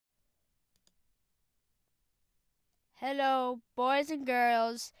Hello, boys and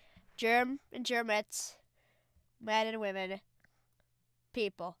girls, germ and germettes, men and women,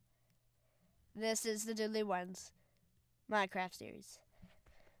 people. This is the Diddly Ones Minecraft series.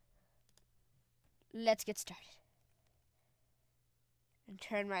 Let's get started. And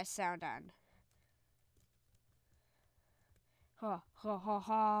turn my sound on. Ha ha ha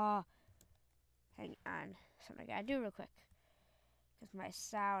ha. Hang on. Something I gotta do real quick. Because my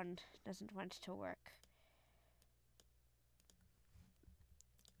sound doesn't want to work.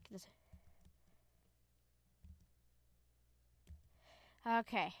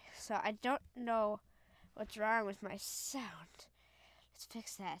 Okay, so I don't know what's wrong with my sound. Let's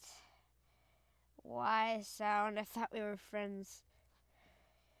fix that. Why sound? I thought we were friends.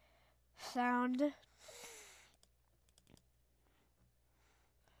 Sound.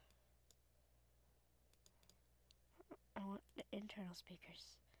 I want the internal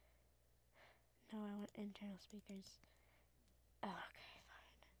speakers. No, I want internal speakers. Oh, okay, fine.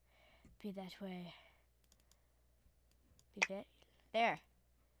 Be that way. Be that. There.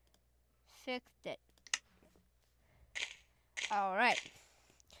 Fixed it. Alright.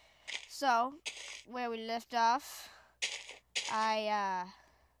 So, where we left off,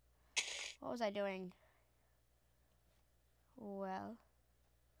 what was I doing? Well.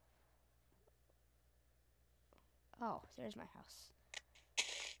 Oh, there's my house.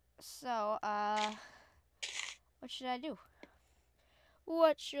 So, what should I do?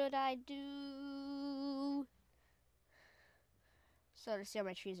 What should I do? So, to see how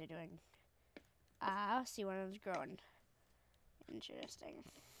my trees are doing. I'll see one of them's growing. Interesting.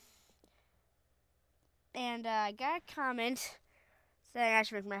 And, I got a comment saying I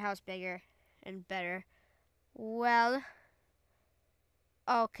should make my house bigger and better. Well,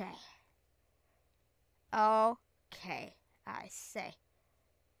 okay. Okay, I say.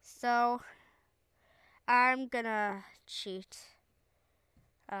 So, I'm gonna cheat.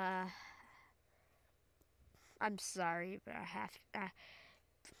 I'm sorry, but I have to.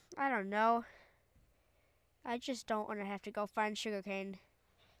 I don't know. I just don't want to have to go find sugarcane.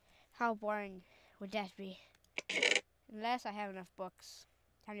 How boring would that be? Unless I have enough books.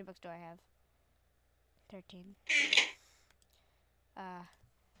 How many books do I have? 13.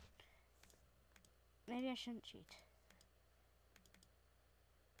 Maybe I shouldn't cheat.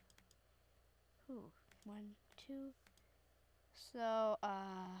 Ooh, 1, 2. So, dang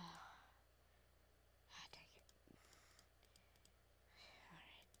it.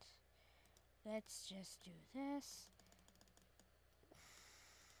 Alright. Let's just do this.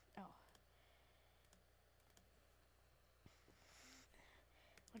 Oh.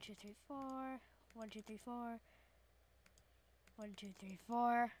 1, 2, 3, 4. 1, 2, 3, 4. 1, 2, 3,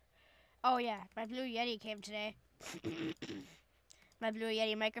 4. Oh yeah, my Blue Yeti came today. My Blue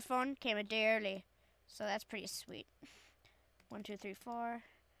Yeti microphone came a day early, so that's pretty sweet. 1, 2, 3, 4.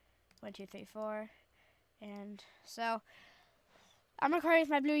 1, 2, 3, 4. And so, I'm recording with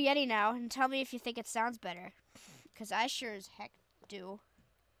my Blue Yeti now, and tell me if you think it sounds better. Because I sure as heck do.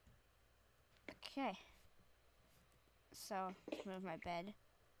 Okay. So, let's move my bed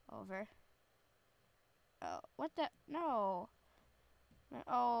over. Oh, what the? No.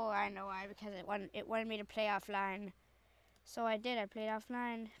 Oh, I know why. Because it wanted me to play offline. So I did. I played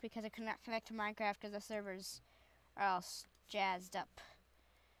offline because I could not connect to Minecraft because the servers are all jazzed up.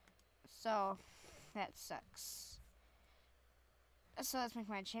 So, that sucks. So let's make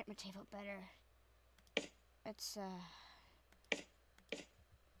my enchantment table better. Let's,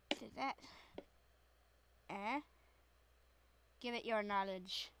 do that. Give it your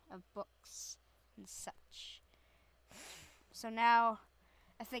knowledge of books and such. So now,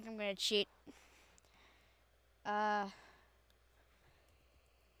 I think I'm gonna cheat.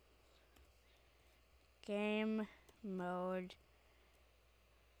 Game mode.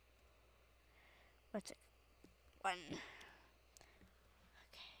 What's it? 1. Okay.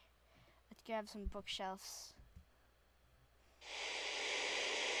 Let's grab some bookshelves.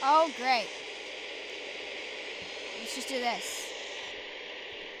 Oh, great. Let's just do this.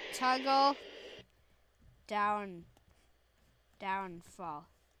 Toggle. Down. Downfall.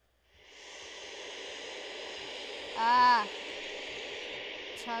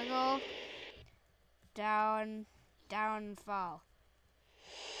 Toggle. Downfall.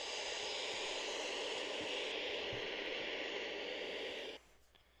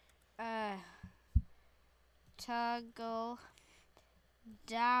 Toggle.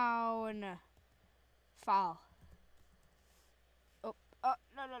 Down. Fall. Oh,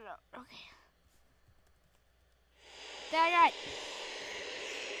 no. Okay. Dang it!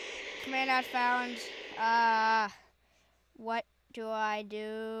 Command not found. What do I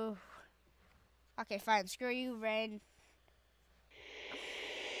do? Okay, fine. Screw you, rain.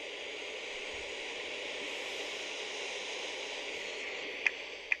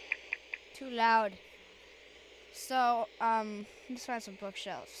 Too loud. So, let's find some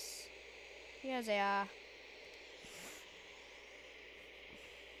bookshelves. Here they are.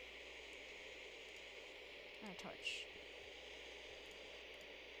 And a torch.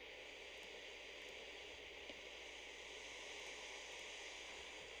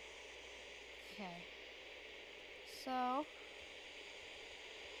 Okay. So,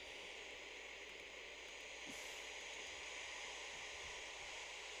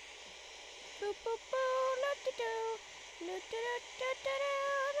 boo boo boo, la do do, la do do do do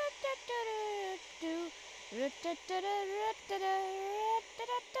do do do let's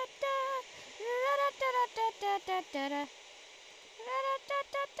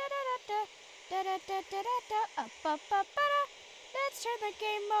turn the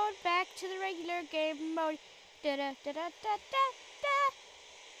game mode back to the regular game mode. What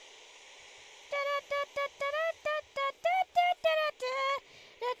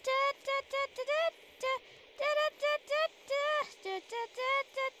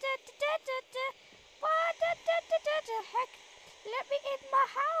the heck? Let me in my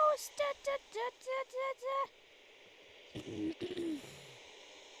house.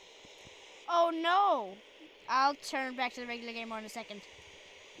 Oh no! I'll turn back to the regular game mode in a second.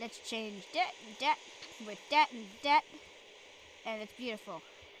 Let's change that and that with that and that, and it's beautiful.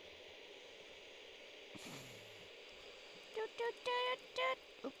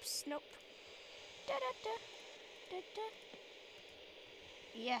 Oops, nope.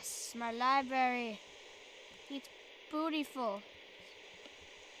 Yes, my library. It's beautiful.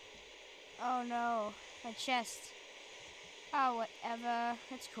 Oh no, my chest. Oh, whatever.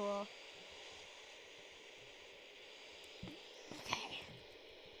 That's cool. Okay.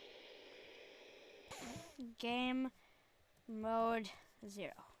 Game mode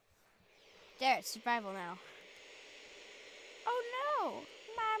 0. There, it's survival now. Oh no,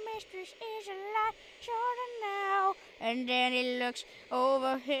 my mistress is a lot shorter now. And then he looks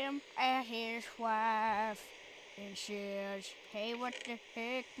over him at his wife and says, hey, what the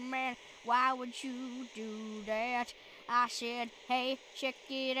heck, man? Why would you do that? I said, hey, check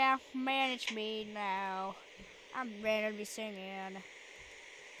it out, man, it's me now. I'm ready to be singing.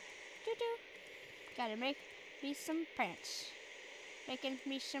 Doo-doo. Gotta make me some pants. Making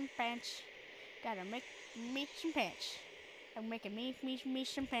me some pants. Gotta make me some pants. I'm making me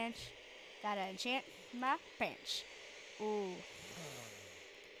some pants. Gotta enchant my pants. Ooh.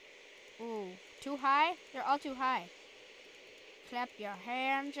 Ooh. Too high? They're all too high. Clap your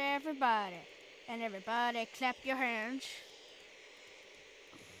hands, everybody. And everybody clap your hands.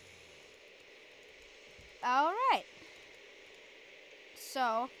 Alright.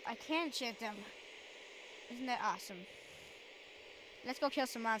 So, I can enchant them. Isn't that awesome? Let's go kill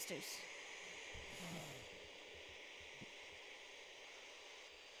some monsters.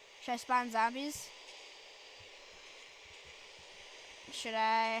 Should I spawn zombies? Should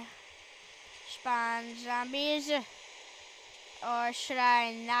I spawn zombies? Or should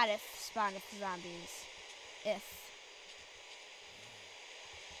I not spawn zombies?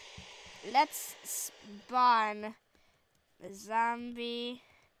 Let's spawn zombie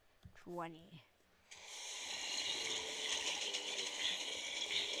 20.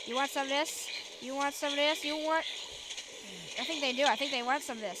 You want some of this? You want some of this? You want... I think they do. I think they want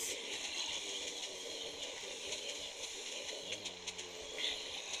some of this.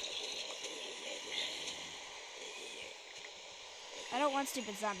 I don't want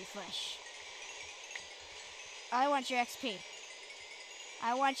stupid zombie flesh. I want your XP.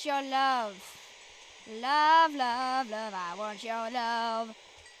 I want your love. Love, love, love. I want your love.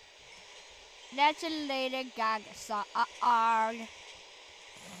 That's a Lady Gaga song.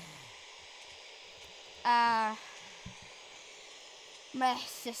 My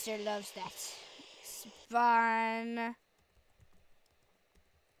sister loves that. Spawn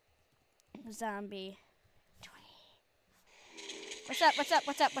zombie 20. What's up? What's up?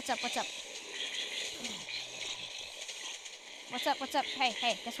 What's up? What's up? What's up? What's up? What's up? Hey,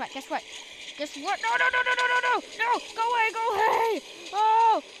 hey, guess what? Guess what? Guess what? No, no, no, no, no, no, no! No! Go away! Go away!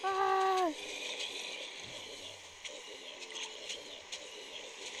 Oh! Ah!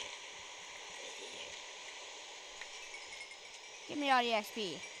 Give me all the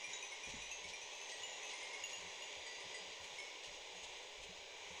XP.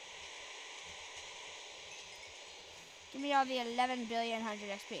 Give me all the 11 billion hundred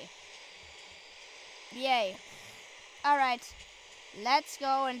XP. Yay. Alright. Let's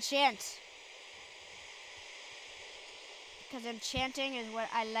go enchant. Because enchanting is what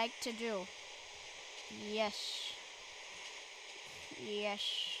I like to do. Yes. Yes.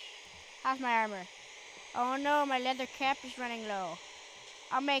 How's my armor? Oh no, my leather cap is running low.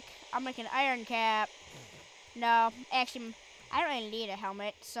 I'll make an iron cap. No, actually, I don't really need a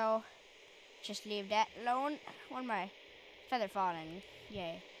helmet, so just leave that alone. What am I? Feather falling.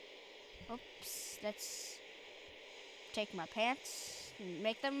 Yay. Oops. Let's take my pants and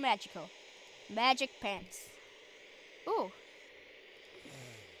make them magical. Magic pants. Ooh.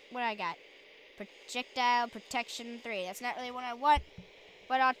 What I got? Projectile protection 3. That's not really what I want,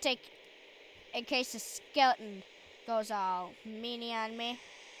 but I'll take in case the skeleton goes all meanie on me.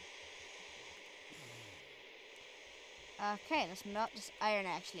 Okay, let's melt this iron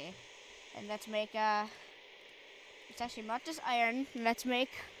actually. And let's make let's actually melt this iron and let's make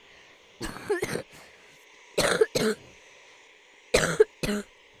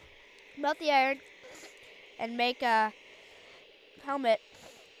melt the iron and make a helmet.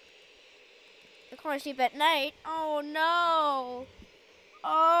 I can't sleep at night. Oh no!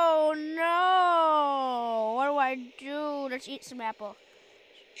 Oh no! What do I do? Let's eat some apple.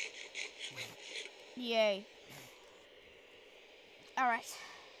 Yay. Alright.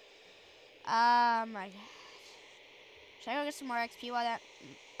 My god. Should I go get some more XP while that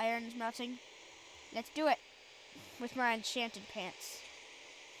iron's melting? Let's do it. With my enchanted pants.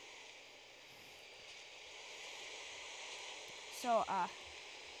 So,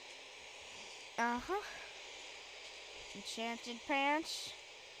 enchanted pants.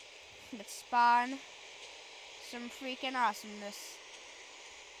 Let's spawn some freaking awesomeness.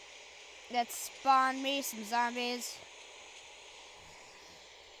 Let's spawn me some zombies.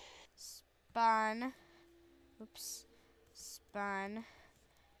 Spawn. Oops. Spawn.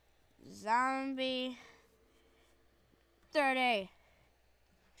 Zombie. 30.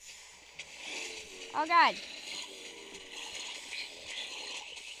 Oh god.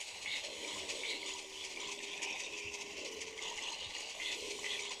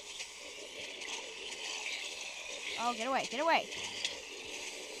 Oh, get away, get away.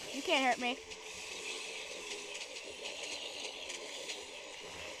 You can't hurt me.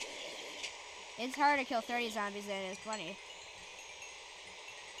 It's hard to kill 30 zombies than it is 20.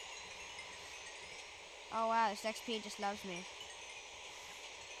 Oh wow, this XP just loves me.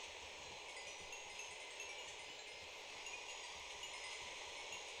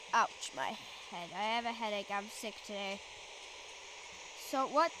 Ouch, my head. I have a headache. I'm sick today. So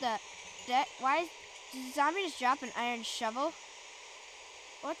what the... Why did the zombie just drop an iron shovel?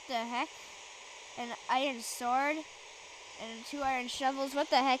 What the heck? An iron sword? And 2 iron shovels? What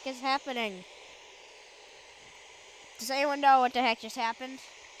the heck is happening? Does anyone know what the heck just happened?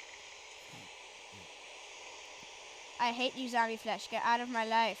 I hate you, zombie flesh. Get out of my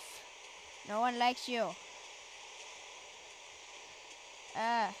life. No one likes you.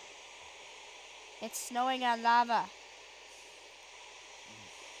 It's snowing on lava.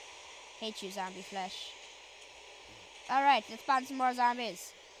 Hate you, zombie flesh. Alright, let's spawn some more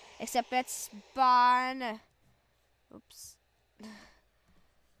zombies. Except let's spawn... Oops.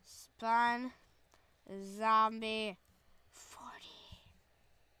 Spawn... Zombie... 40.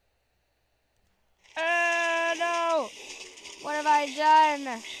 No! What have I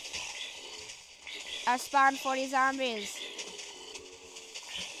done? I've spawned 40 zombies.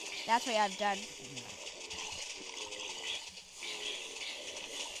 That's what I've done.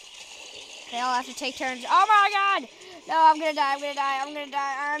 They all have to take turns. Oh my god! No, I'm gonna die, I'm gonna die, I'm gonna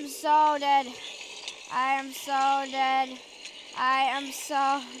die. I'm so dead. I am so dead. I am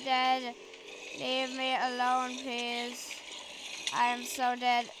so dead. Leave me alone, please. I am so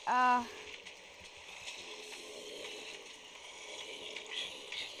dead.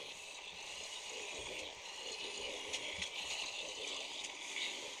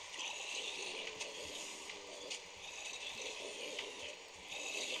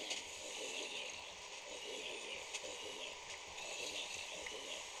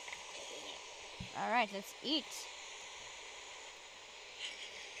 Alright, let's eat.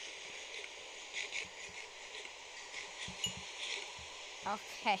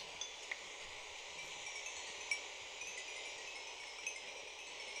 Okay.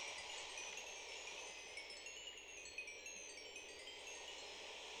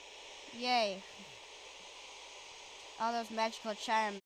 Yay. All those magical chimes.